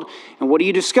world. And what do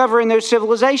you discover in those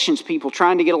civilizations? People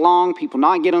trying to get along, people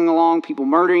not getting along, people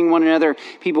murdering one another,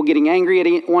 people getting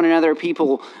angry at one another,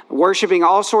 people worshiping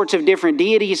all sorts of different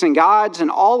deities and gods and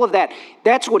all of that.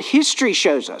 That's what history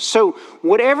shows us. So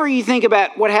whatever you think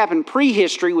about what happened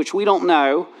prehistory, which we don't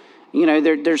know,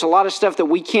 there's a lot of stuff that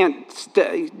we can't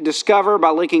discover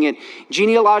by looking at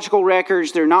genealogical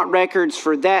records. They're not records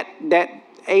for that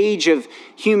age of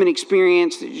human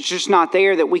experience. It's just not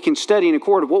there that we can study in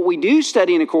accord. What we do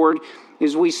study in accord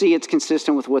is we see it's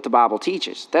consistent with what the Bible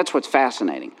teaches. That's what's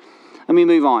fascinating. Let me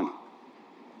move on.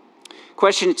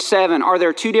 Question 7, are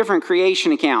there 2 different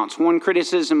creation accounts? One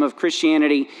criticism of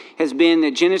Christianity has been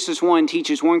that Genesis 1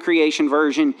 teaches one creation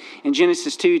version and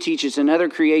Genesis 2 teaches another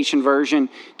creation version,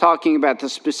 talking about the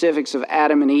specifics of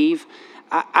Adam and Eve.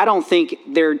 I don't think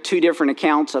they're 2 different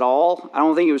accounts at all. I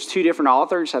don't think it was 2 different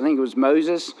authors. I think it was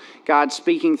Moses, God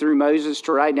speaking through Moses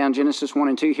to write down Genesis 1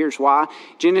 and 2. Here's why.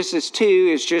 Genesis 2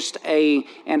 is just an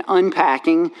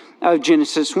unpacking of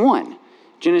Genesis 1.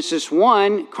 Genesis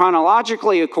 1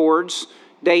 chronologically accords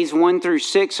days 1 through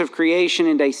 6 of creation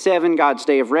and day 7, God's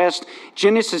day of rest.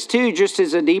 Genesis 2 just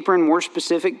is a deeper and more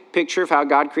specific picture of how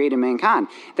God created mankind.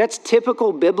 That's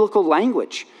typical biblical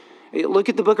language. Look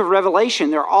at the book of Revelation.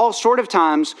 There are all sort of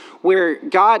times where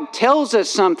God tells us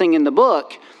something in the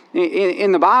book,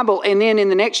 in the Bible. And then in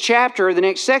the next chapter, or the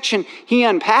next section, he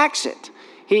unpacks it.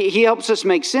 He helps us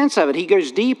make sense of it. He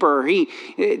goes deeper. He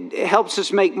helps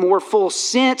us make more full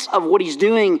sense of what he's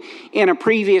doing in a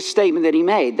previous statement that he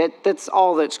made. That's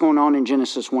all that's going on in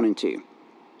Genesis 1 and 2.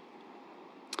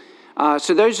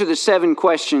 So those are the 7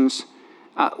 questions.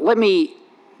 Let me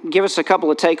give us a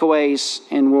couple of takeaways,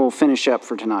 and we'll finish up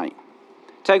for tonight.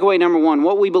 Takeaway number 1,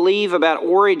 what we believe about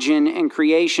origin and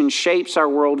creation shapes our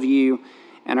worldview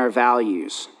and our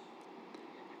values.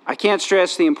 I can't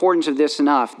stress the importance of this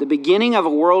enough. The beginning of a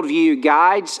worldview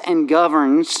guides and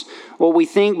governs what we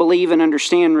think, believe, and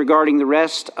understand regarding the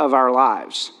rest of our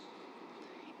lives.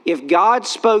 If God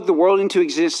spoke the world into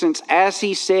existence as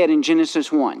he said in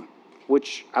Genesis 1,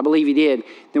 which I believe he did,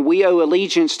 then we owe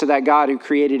allegiance to that God who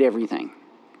created everything.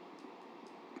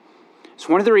 It's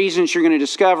one of the reasons you're going to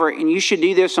discover, and you should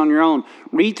do this on your own.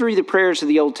 Read through the prayers of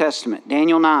the Old Testament.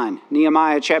 Daniel 9,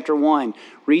 Nehemiah chapter 1.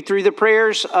 Read through the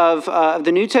prayers of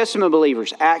the New Testament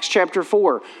believers. Acts chapter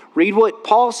 4. Read what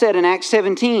Paul said in Acts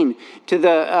 17 to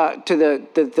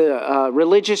the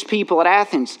religious people at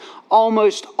Athens.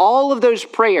 Almost all of those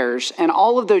prayers and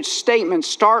all of those statements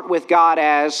start with God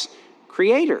as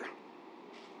creator.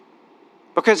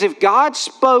 Because if God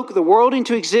spoke the world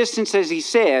into existence as he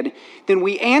said, then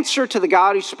we answer to the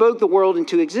God who spoke the world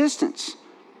into existence.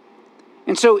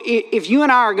 And so if you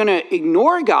and I are going to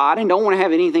ignore God and don't want to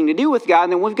have anything to do with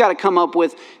God, then we've got to come up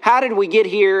with how did we get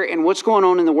here and what's going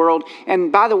on in the world.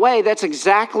 And by the way, that's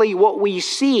exactly what we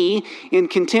see in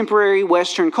contemporary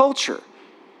Western culture.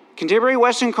 Contemporary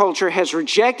Western culture has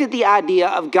rejected the idea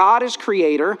of God as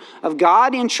creator, of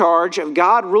God in charge, of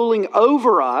God ruling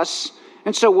over us.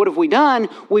 And so what have we done?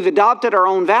 We've adopted our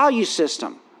own value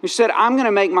system. We said, I'm going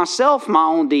to make myself my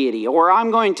own deity, or I'm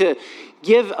going to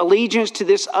give allegiance to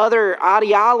this other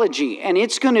ideology, and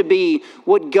it's going to be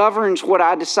what governs what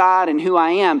I decide and who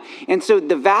I am. And so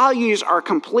the values are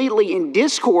completely in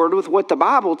discord with what the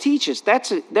Bible teaches.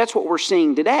 That's what we're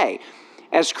seeing today.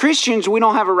 As Christians, we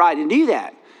don't have a right to do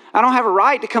that. I don't have a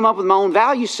right to come up with my own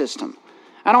value system.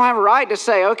 I don't have a right to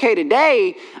say, okay,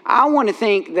 today I want to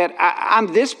think that I'm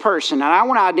this person and I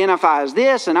want to identify as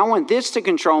this and I want this to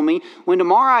control me, when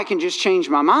tomorrow I can just change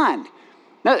my mind.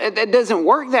 No, it doesn't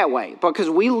work that way, because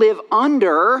we live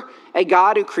under a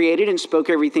God who created and spoke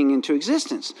everything into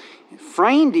existence.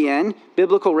 Framed in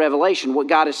biblical revelation, what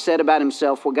God has said about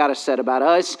himself, what God has said about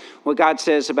us, what God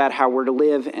says about how we're to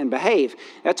live and behave.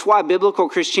 That's why biblical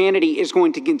Christianity is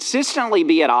going to consistently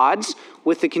be at odds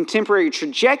with the contemporary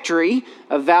trajectory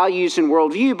of values and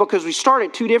worldview, because we start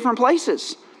at 2 different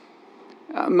places.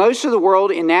 Most of the world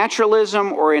in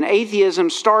naturalism or in atheism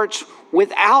starts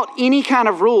without any kind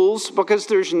of rules, because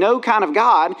there's no kind of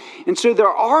God, and so there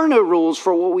are no rules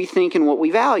for what we think and what we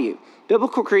value.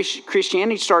 Biblical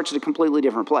Christianity starts at a completely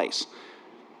different place.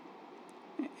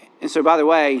 And so, by the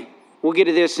way, we'll get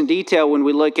to this in detail when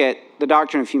we look at the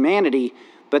doctrine of humanity,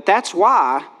 but that's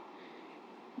why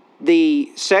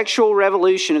the sexual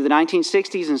revolution of the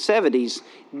 1960s and 70s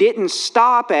didn't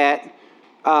stop at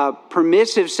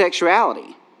permissive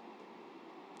sexuality.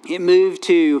 It moved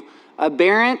to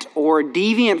aberrant or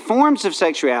deviant forms of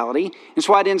sexuality. That's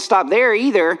why it didn't stop there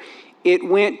either. It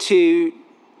went to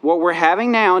what we're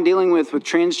having now and dealing with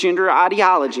transgender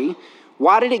ideology.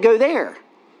 Why did it go there?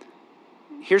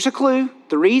 Here's a clue.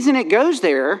 The reason it goes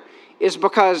there is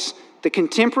because the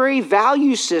contemporary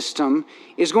value system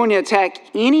is going to attack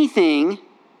anything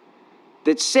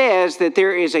that says that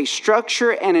there is a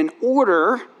structure and an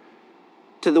order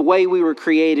to the way we were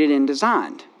created and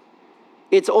designed.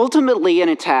 It's ultimately an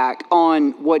attack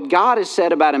on what God has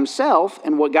said about himself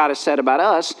and what God has said about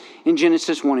us in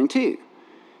Genesis 1 and 2.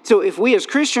 So if we as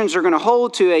Christians are going to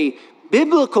hold to a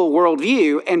biblical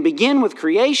worldview and begin with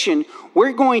creation,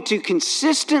 we're going to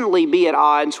consistently be at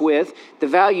odds with the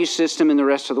value system in the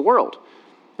rest of the world.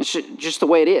 It's just the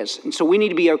way it is. And so we need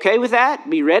to be okay with that,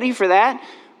 be ready for that,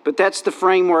 but that's the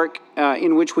framework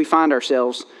in which we find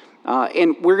ourselves.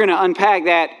 And we're going to unpack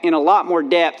that in a lot more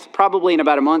depth, probably in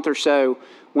about a month or so,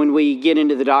 when we get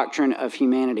into the doctrine of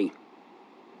humanity.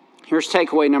 Here's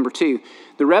takeaway number 2.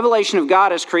 The revelation of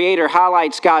God as creator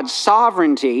highlights God's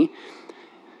sovereignty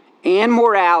and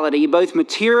morality, both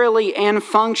materially and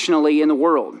functionally, in the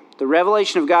world. The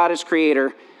revelation of God as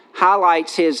creator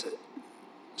highlights his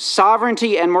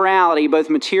sovereignty and morality, both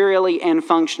materially and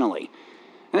functionally.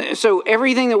 So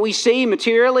everything that we see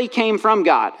materially came from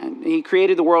God. He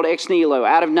created the world ex nihilo,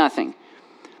 out of nothing.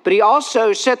 But he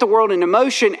also set the world into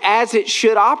motion as it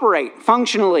should operate,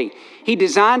 functionally. He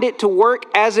designed it to work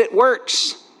as it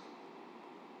works.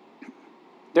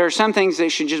 There are some things that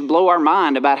should just blow our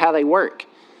mind about how they work.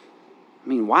 I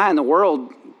mean, why in the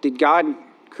world did God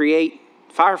create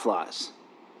Fireflies.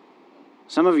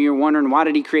 Some of you are wondering, why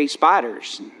did he create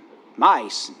spiders and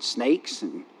mice and snakes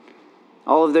and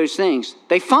all of those things?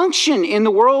 They function in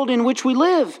the world in which we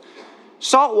live.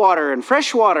 Salt water and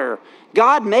fresh water.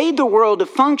 God made the world to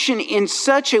function in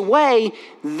such a way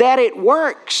that it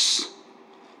works.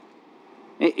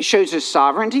 It shows his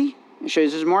sovereignty. It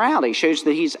shows his morality. It shows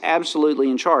that he's absolutely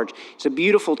in charge. It's a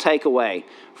beautiful takeaway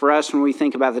for us when we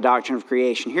think about the doctrine of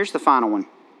creation. Here's the final one.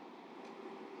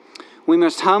 We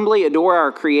must humbly adore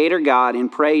our Creator God in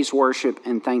praise, worship,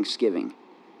 and thanksgiving.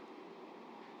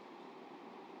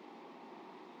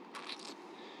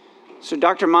 So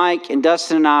Dr. Mike and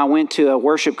Dustin and I went to a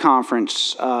worship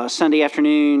conference Sunday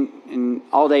afternoon and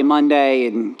all day Monday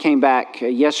and came back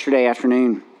yesterday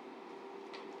afternoon.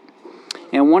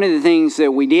 And one of the things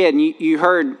that we did, and you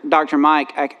heard Dr.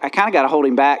 Mike, I kind of got to hold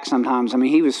him back sometimes. I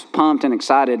mean, he was pumped and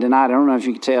excited tonight. I don't know if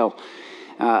you could tell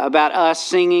about us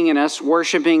singing and us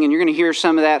worshiping. And you're going to hear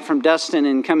some of that from Dustin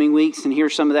in coming weeks and hear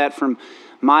some of that from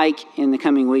Mike in the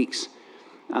coming weeks.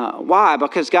 Why?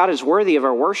 Because God is worthy of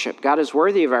our worship. God is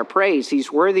worthy of our praise.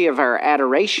 He's worthy of our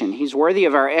adoration. He's worthy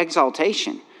of our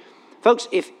exaltation. Folks,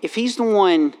 if he's the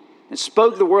one that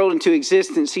spoke the world into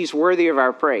existence, he's worthy of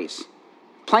our praise.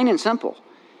 Plain and simple.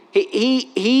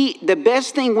 The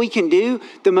best thing we can do,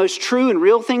 the most true and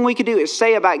real thing we can do is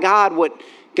say about God what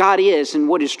God is and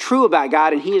what is true about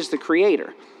God, and he is the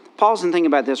creator. Pause and think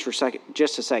about this for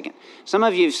just a second. Some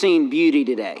of you have seen beauty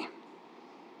today.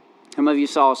 Some of you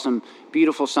saw some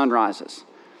beautiful sunrises.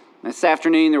 This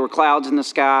afternoon there were clouds in the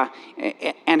sky.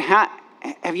 And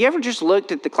have you ever just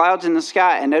looked at the clouds in the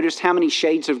sky and noticed how many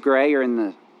shades of gray are in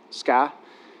the sky,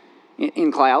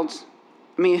 in clouds?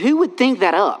 I mean, who would think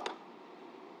that up?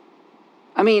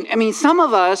 I mean, some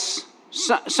of us,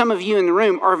 some of you in the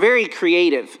room are very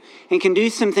creative and can do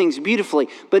some things beautifully,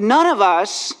 but none of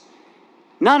us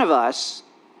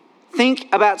think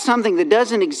about something that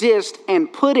doesn't exist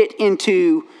and put it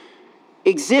into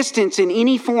existence in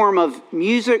any form of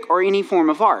music or any form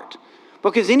of art.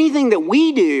 Because anything that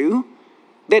we do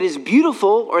that is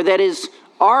beautiful or that is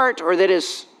art or that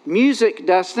is music,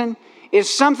 Dustin,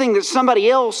 is something that somebody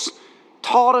else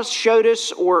taught us, showed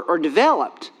us, or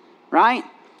developed, right?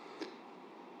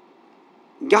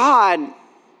 God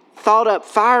thought up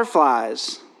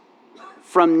fireflies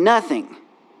from nothing.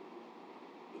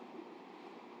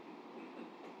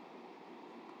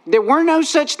 There were no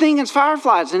such thing as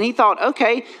fireflies, and he thought,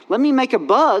 okay, let me make a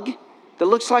bug that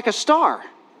looks like a star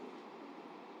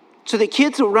so that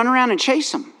kids will run around and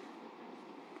chase them.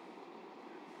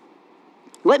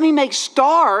 Let me make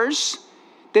stars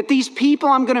that these people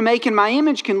I'm going to make in my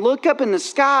image can look up in the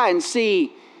sky and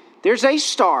see there's a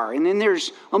star, and then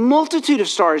there's a multitude of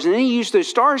stars. And then he used those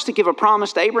stars to give a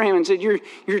promise to Abraham and said,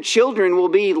 your children will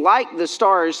be like the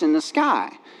stars in the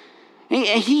sky. And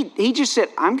he just said,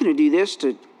 I'm going to do this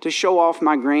to show off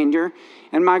my grandeur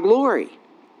and my glory.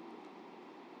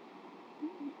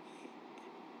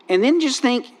 And then just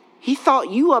think, he thought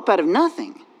you up out of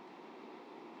nothing.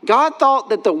 God thought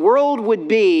that the world would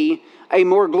be a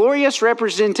more glorious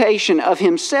representation of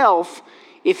himself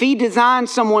if he designed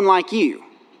someone like you.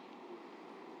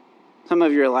 Some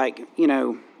of you are like,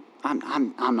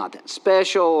 I'm not that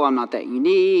special. I'm not that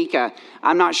unique.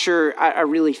 I'm not sure I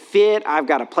really fit. I've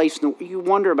got a place in the... You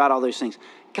wonder about all those things.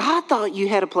 God thought you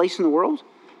had a place in the world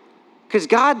because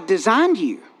God designed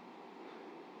you.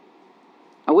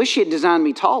 I wish he had designed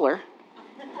me taller.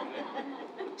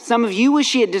 Some of you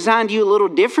wish he had designed you a little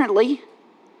differently.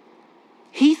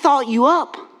 He thought you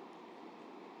up.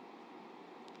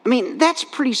 I mean, that's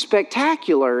pretty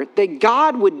spectacular that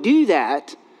God would do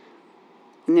that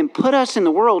and then put us in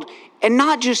the world, and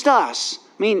not just us.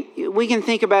 I mean, we can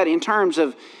think about it in terms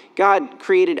of God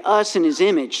created us in his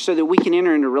image so that we can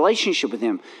enter into a relationship with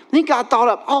him. I think God thought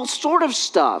up all sort of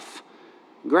stuff,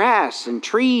 grass and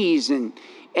trees, and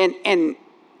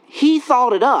he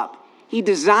thought it up. He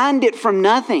designed it from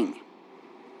nothing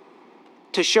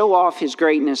to show off his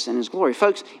greatness and his glory.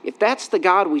 Folks, if that's the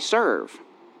God we serve,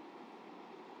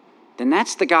 then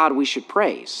that's the God we should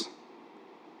praise.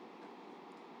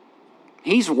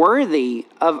 He's worthy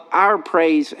of our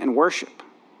praise and worship.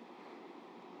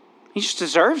 He just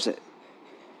deserves it.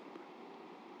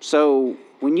 So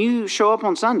when you show up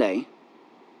on Sunday,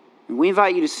 and we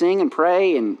invite you to sing and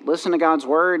pray and listen to God's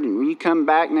word, and when you come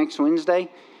back next Wednesday,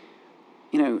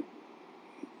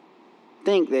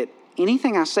 think that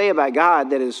anything I say about God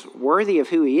that is worthy of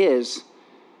who he is,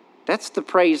 that's the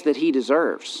praise that he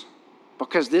deserves.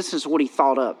 Because this is what he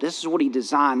thought up. This is what he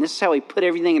designed. This is how he put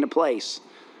everything into place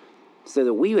so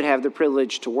that we would have the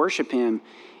privilege to worship him.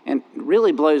 And it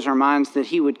really blows our minds that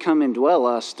he would come and dwell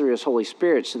us through his Holy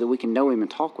Spirit so that we can know him and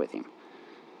talk with him.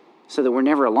 so that we're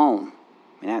never alone.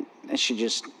 And that should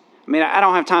just, I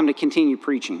don't have time to continue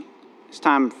preaching. It's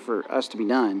time for us to be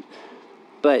done.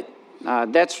 But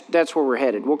that's where we're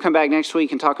headed. We'll come back next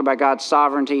week and talk about God's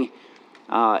sovereignty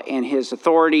and His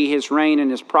authority, His reign,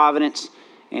 and His providence.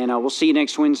 And we'll see you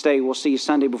next Wednesday. We'll see you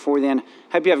Sunday before then.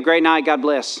 Hope you have a great night. God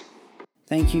bless.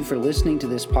 Thank you for listening to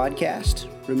this podcast.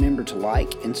 Remember to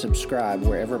like and subscribe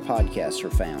wherever podcasts are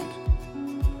found.